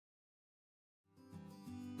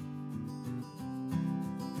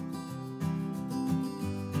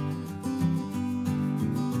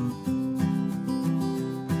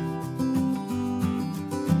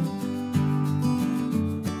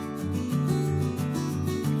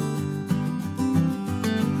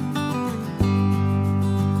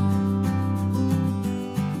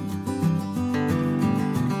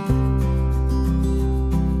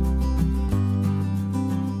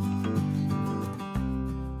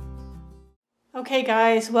Okay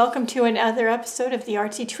guys, welcome to another episode of the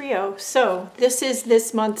Artsy Trio. So this is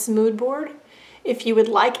this month's mood board. If you would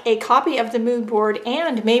like a copy of the mood board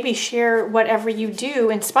and maybe share whatever you do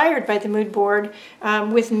inspired by the mood board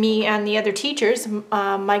with me and the other teachers,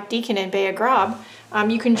 Mike Deacon and Bea Grob,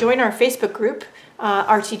 you can join our Facebook group,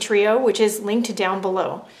 Artsy Trio, which is linked down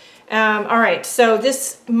below. All right, so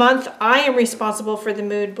this month I am responsible for the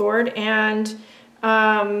mood board, and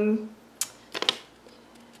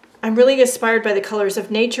I'm really inspired by the colors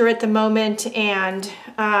of nature at the moment, and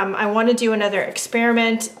I want to do another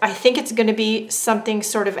experiment. I think it's going to be something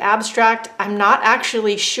sort of abstract. I'm not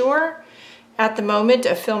actually sure at the moment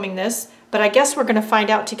of filming this, but I guess we're going to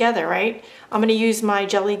find out together, right? I'm going to use my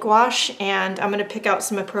jelly gouache, and I'm going to pick out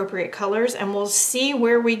some appropriate colors, and we'll see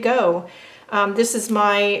where we go. This is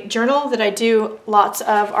my journal that I do lots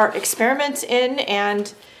of art experiments in,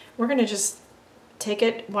 and we're going to just take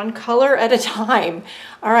it one color at a time.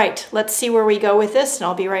 All right, let's see where we go with this, and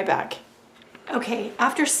I'll be right back. Okay,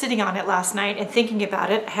 after sitting on it last night and thinking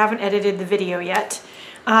about it, I haven't edited the video yet.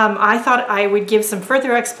 I thought I would give some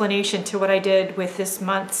further explanation to what I did with this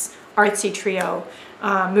month's Artsy Trio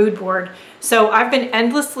mood board. So I've been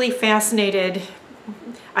endlessly fascinated,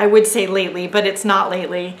 I would say lately, but it's not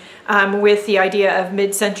lately, with the idea of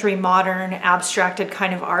mid-century modern abstracted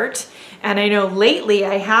kind of art. And I know lately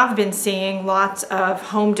I have been seeing lots of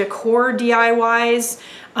home decor DIYs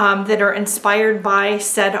that are inspired by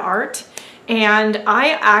said art. And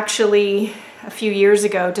I actually, a few years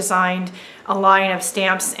ago, designed a line of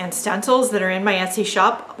stamps and stencils that are in my Etsy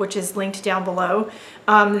shop, which is linked down below,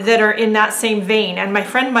 that are in that same vein. And my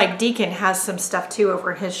friend Mike Deacon has some stuff too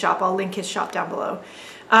over in his shop. I'll link his shop down below.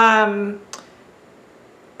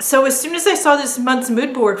 So as soon as I saw this month's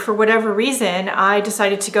mood board, for whatever reason, I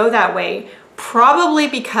decided to go that way. Probably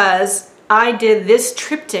because I did this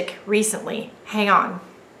triptych recently. Hang on.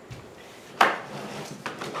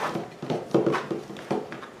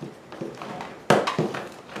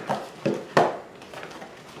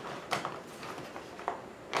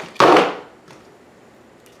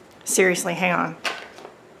 Seriously, hang on.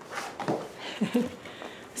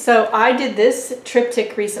 So I did this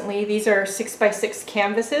triptych recently. These are 6x6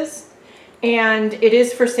 canvases, and it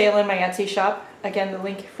is for sale in my Etsy shop. Again, the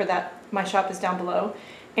link for that, my shop, is down below.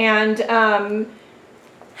 And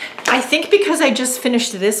I think because I just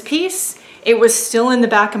finished this piece, it was still in the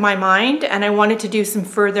back of my mind, and I wanted to do some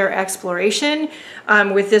further exploration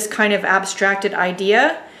with this kind of abstracted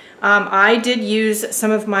idea. I did use some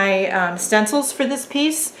of my stencils for this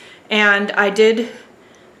piece, and I did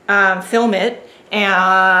film it.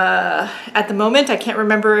 At the moment, I can't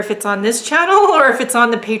remember if it's on this channel or if it's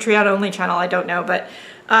on the Patreon only channel, I don't know, but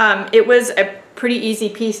it was a pretty easy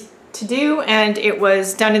piece to do, and it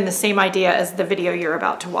was done in the same idea as the video you're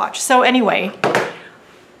about to watch. So anyway,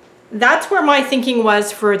 that's where my thinking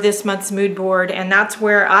was for this month's mood board, and that's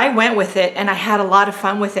where I went with it, and I had a lot of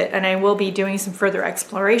fun with it, and I will be doing some further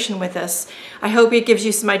exploration with this. I hope it gives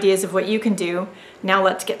you some ideas of what you can do. Now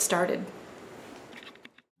let's get started.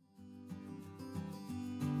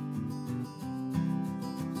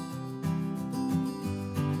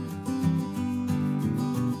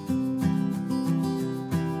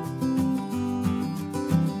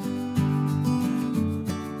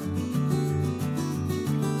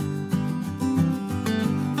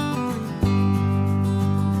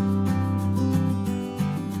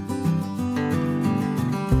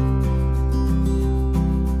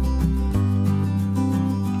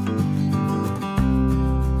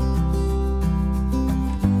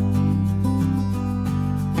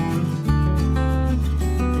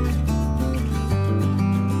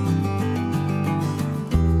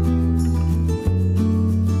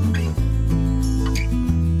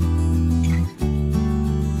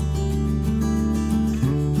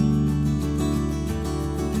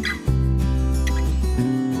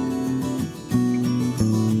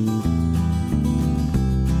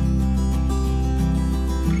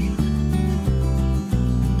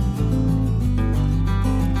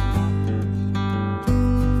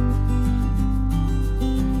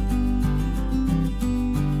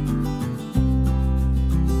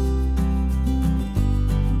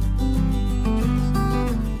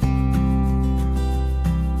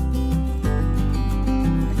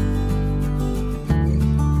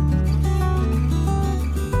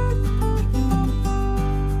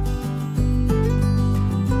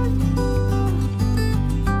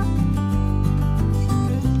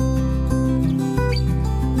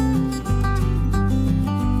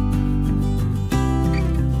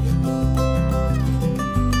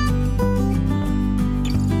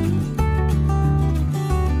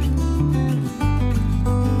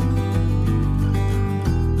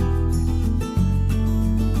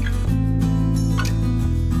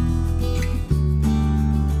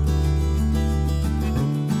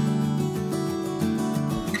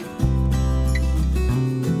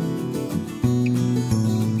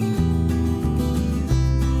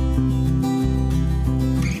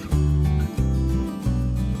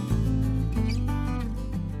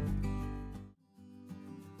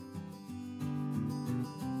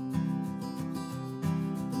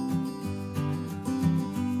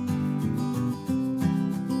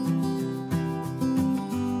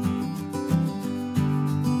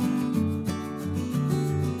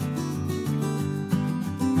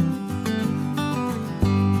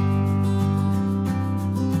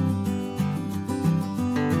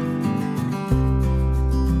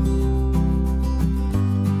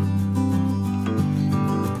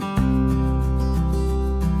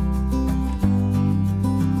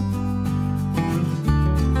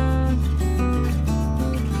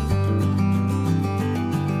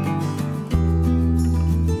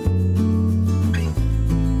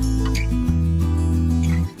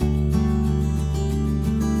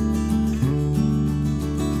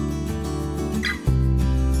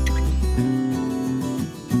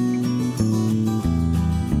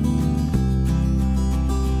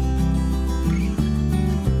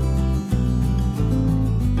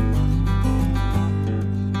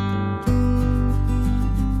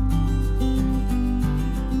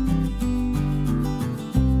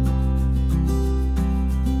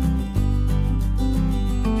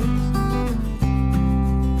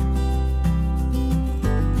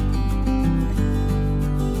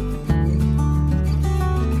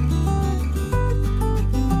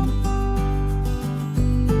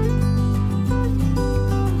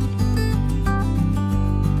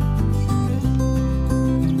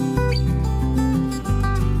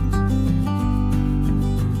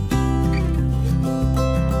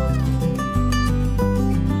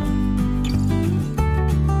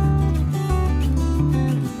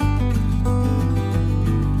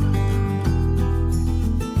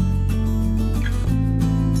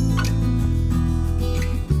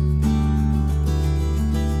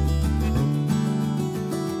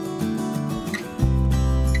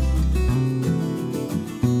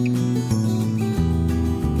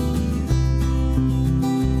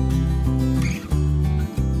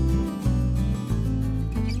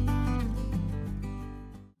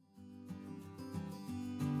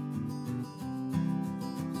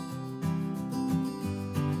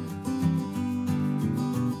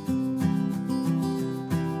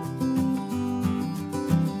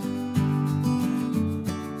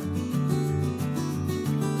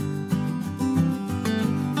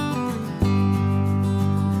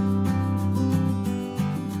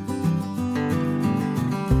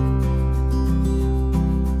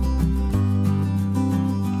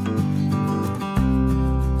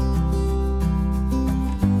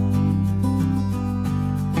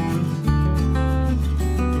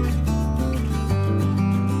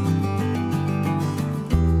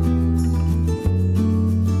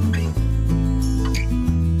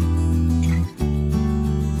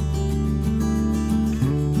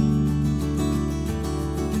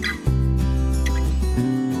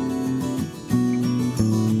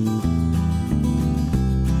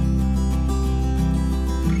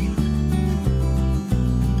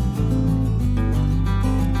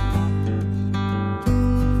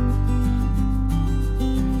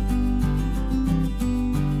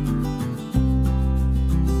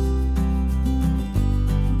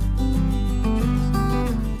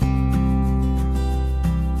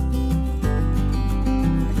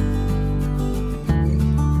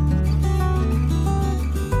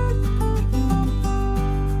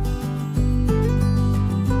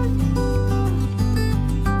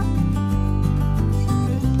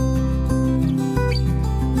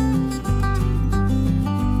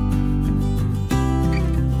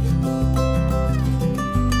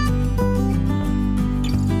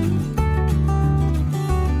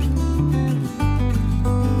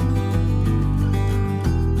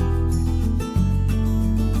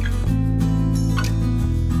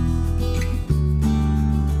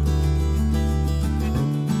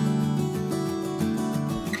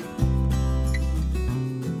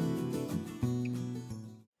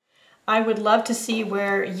 I would love to see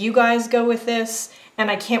where you guys go with this,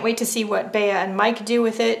 and I can't wait to see what Bea and Mike do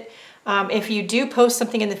with it. If you do post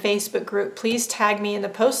something in the Facebook group, please tag me in the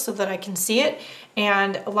post so that I can see it,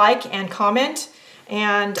 and like and comment.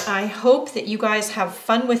 And I hope that you guys have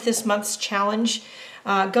fun with this month's challenge.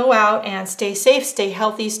 Go out and stay safe, stay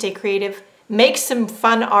healthy, stay creative, make some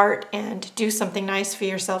fun art, and do something nice for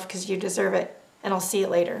yourself because you deserve it. And I'll see you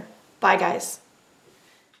later. Bye, guys.